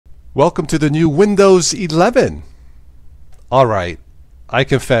Welcome to the new Windows 11. Alright, I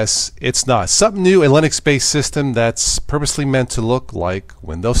confess it's not. Something new, a Linux-based system that's purposely meant to look like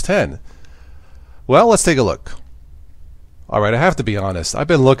Windows 10. Well, let's take a look. Alright, I have to be honest. I've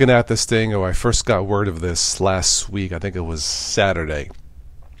been looking at this thing, or I first got word of this last week. I think it was Saturday.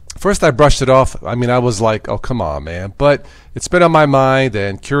 First I brushed it off. I was like, oh, come on, man. But it's been on my mind,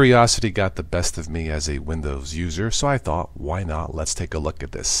 and curiosity got the best of me as a Windows user. So I thought, why not? Let's take a look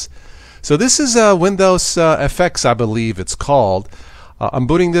at this. So this is Windows FX, I believe it's called. I'm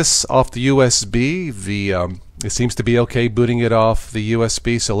booting this off the USB. It seems to be okay booting it off the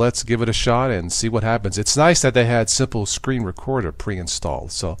USB, so let's give it a shot and see what happens. It's nice that they had Simple Screen Recorder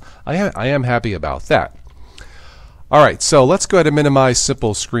pre-installed, so I am happy about that. Alright, so let's go ahead and minimize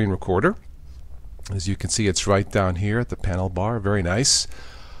Simple Screen Recorder. As you can see, it's right down here at the panel bar. Very nice.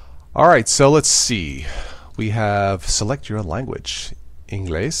 Alright, so let's see. We have select your language.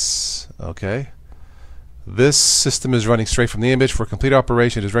 Inglés. Okay. This system is running straight from the image. For complete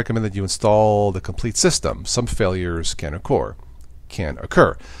operation, it is recommended you install the complete system. Some failures can occur.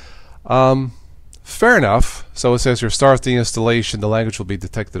 Fair enough. So it says here, start the installation. The language will be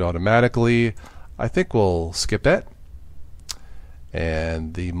detected automatically. I think we'll skip that.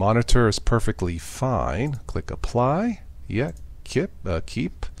 And the monitor is perfectly fine. Click apply. Yeah, keep. Let's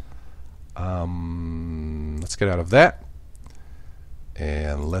get out of that.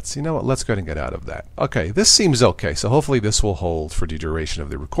 And let's go ahead and get out of that. Okay, this seems okay. So hopefully this will hold for the duration of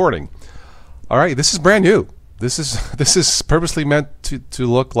the recording. All right, this is brand new. This is purposely meant to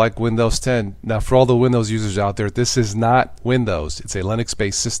look like Windows 10. Now, for all the Windows users out there, this is not Windows. It's a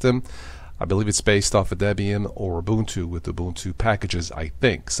Linux-based system. I believe it's based off of Debian or Ubuntu with Ubuntu packages, I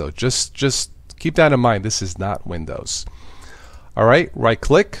think. So just keep that in mind. This is not Windows. All right,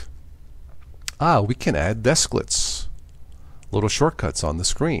 right-click. We can add desklets. Little shortcuts on the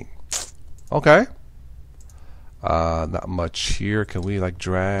screen. Okay. Not much here. Can we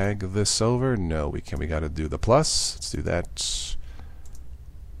drag this over? No, we can. We got to do the plus. Let's do that.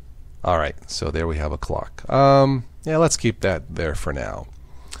 All right. So there we have a clock. Yeah, let's keep that there for now.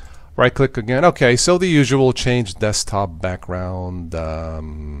 Right click again. Okay. So the usual, change desktop background.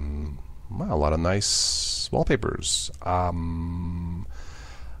 Wow, a lot of nice wallpapers.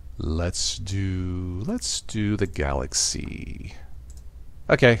 Let's do the Galaxy.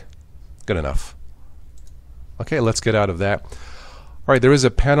 Okay, good enough. Okay, let's get out of that. All right, there is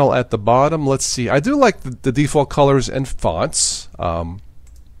a panel at the bottom. Let's see. I do like the default colors and fonts.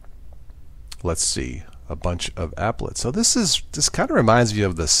 Let's see, a bunch of applets. So this kind of reminds me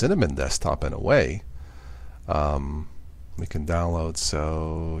of the Cinnamon desktop in a way. We can download.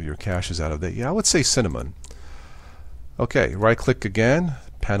 So your cache is out of date. Yeah, I would say Cinnamon. Okay, right click again.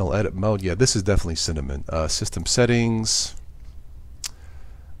 Panel edit mode. Yeah, this is definitely Cinnamon. System settings.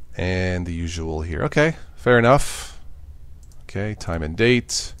 And the usual here. Okay, fair enough. Okay, time and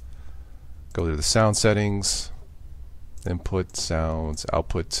date. Go to the sound settings. Input, sounds,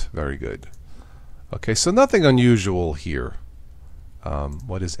 output. Very good. Okay, so nothing unusual here.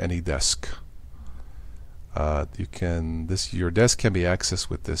 What is AnyDesk? Your desk can be accessed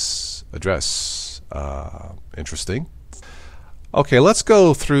with this address. Interesting. Okay, let's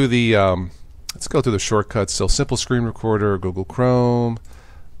go through the shortcuts. So Simple Screen Recorder, Google Chrome,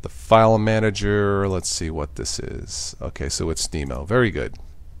 the File Manager. Let's see what this is. Okay, so it's Nemo. Very good.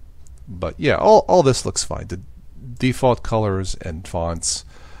 But yeah, all this looks fine. The default colors and fonts.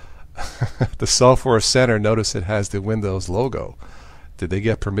 The Software Center. Notice it has the Windows logo. Did they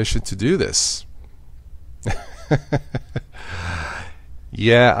get permission to do this?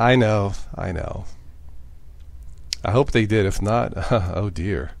 Yeah, I know. I hope they did. If not, oh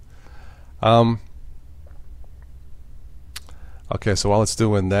dear. Okay, so while it's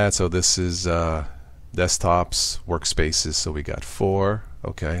doing that, so this is desktops, workspaces. So we got 4.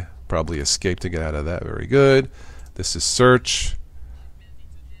 Okay, probably escape to get out of that. Very good. This is search.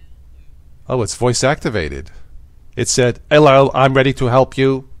 Oh, it's voice activated. It said, "Hello, I'm ready to help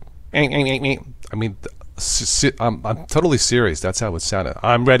you." I'm totally serious. That's how it sounded.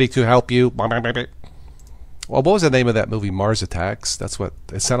 I'm ready to help you. Well, what was the name of that movie? Mars Attacks. That's what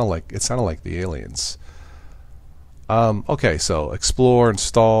it sounded like. It sounded like the aliens. Okay, so explore,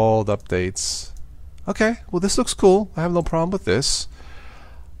 installed, updates. Okay, well this looks cool. I have no problem with this.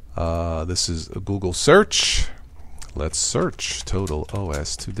 This is a Google search. Let's search Total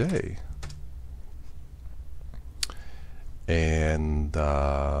OS today. And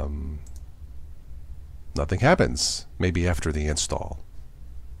nothing happens. Maybe after the install.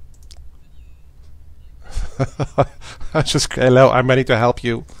 Hello, I'm ready to help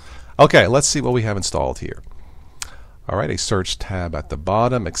you. Okay, let's see what we have installed here. All right, a search tab at the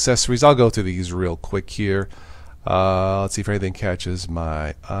bottom. Accessories, I'll go through these real quick here. Let's see if anything catches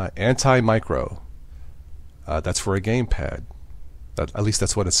my anti-micro. That's for a gamepad. At least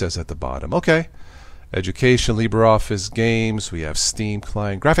that's what it says at the bottom. Okay. Education, LibreOffice, games. We have Steam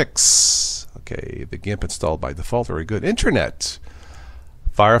client, graphics. Okay, the GIMP installed by default. Very good. Internet,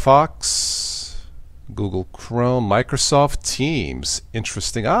 Firefox, Google Chrome, Microsoft Teams.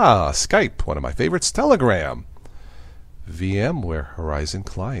 Interesting. Skype, one of my favorites. Telegram, VMware Horizon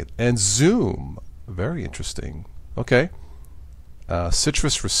Client, and Zoom. Very interesting. Okay.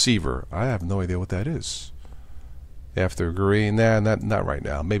 Citrus Receiver. I have no idea what that is. You have to agree. Nah, not right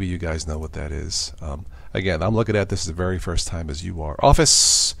now. Maybe you guys know what that is. Again, I'm looking at this the very first time as you are.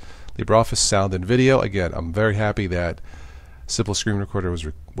 Office, LibreOffice, sound and video. Again, I'm very happy that Simple Screen Recorder was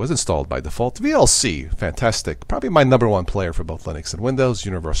installed by default. VLC, fantastic. Probably my #1 player for both Linux and Windows.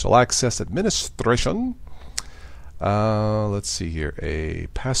 Universal Access Administration. Let's see here. A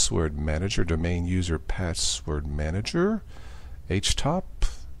password manager, domain user password manager. HTOP.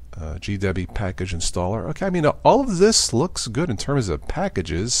 GW package installer. Okay, I mean, all of this looks good in terms of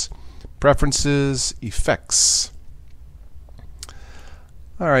packages, preferences, effects.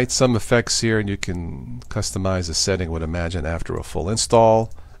 All right, some effects here, and you can customize the setting, I would imagine, after a full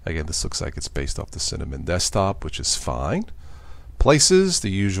install. Again, this looks like it's based off the Cinnamon desktop, which is fine. Places,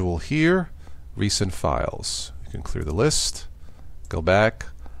 the usual here. Recent files. You can clear the list, go back.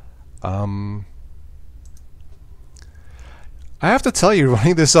 I have to tell you,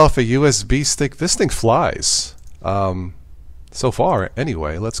 running this off a USB stick, this thing flies. So far,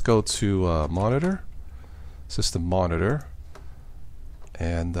 anyway. Let's go to monitor, system monitor,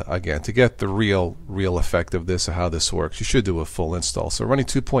 and again, to get the real effect of this, or how this works, you should do a full install. So running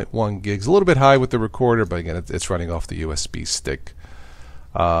 2.1 gigs, a little bit high with the recorder, but again, it's running off the USB stick.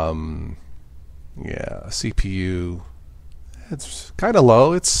 Yeah, CPU, it's kind of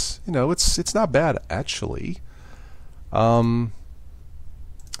low. It's it's not bad actually.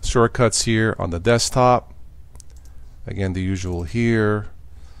 Shortcuts here on the desktop. Again, the usual here.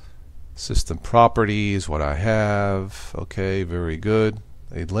 System properties, what I have. Okay, very good.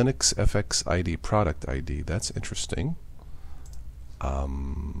 A Linux FX ID product ID. That's interesting.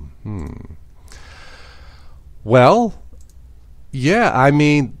 Well, yeah, I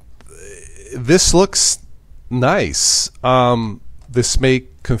mean, this looks nice. This may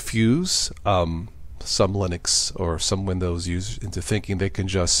confuse some Linux or some Windows users into thinking they can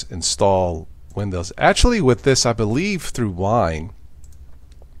just install Windows. Actually, with this, I believe through Wine,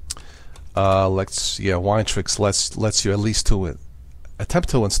 Winetricks lets you at least attempt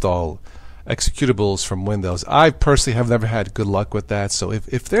to install executables from Windows. I personally have never had good luck with that. So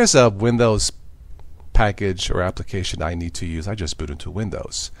if there's a Windows package or application I need to use, I just boot into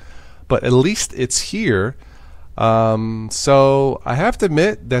Windows. But at least it's here. So I have to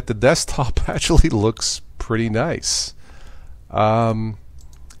admit that the desktop actually looks pretty nice.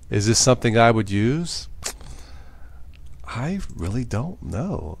 Is this something I would use? I really don't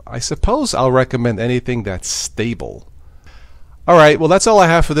know. I suppose I'll recommend anything that's stable. Alright, well that's all I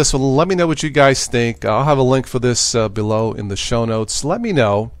have for this one. Let me know what you guys think. I'll have a link for this below in the show notes. Let me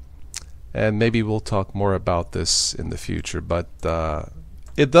know, and maybe we'll talk more about this in the future. But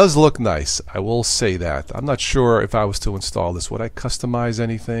it does look nice, I will say that. I'm not sure if I was to install this, would I customize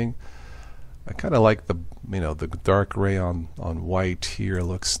anything? I kind of like the the dark gray on white here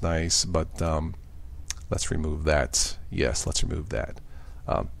looks nice, but let's remove that. Yes, let's remove that.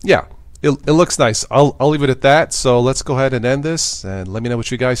 Yeah, it looks nice. I'll leave it at that. So let's go ahead and end this, and let me know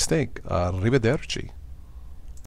what you guys think. Arrivederci.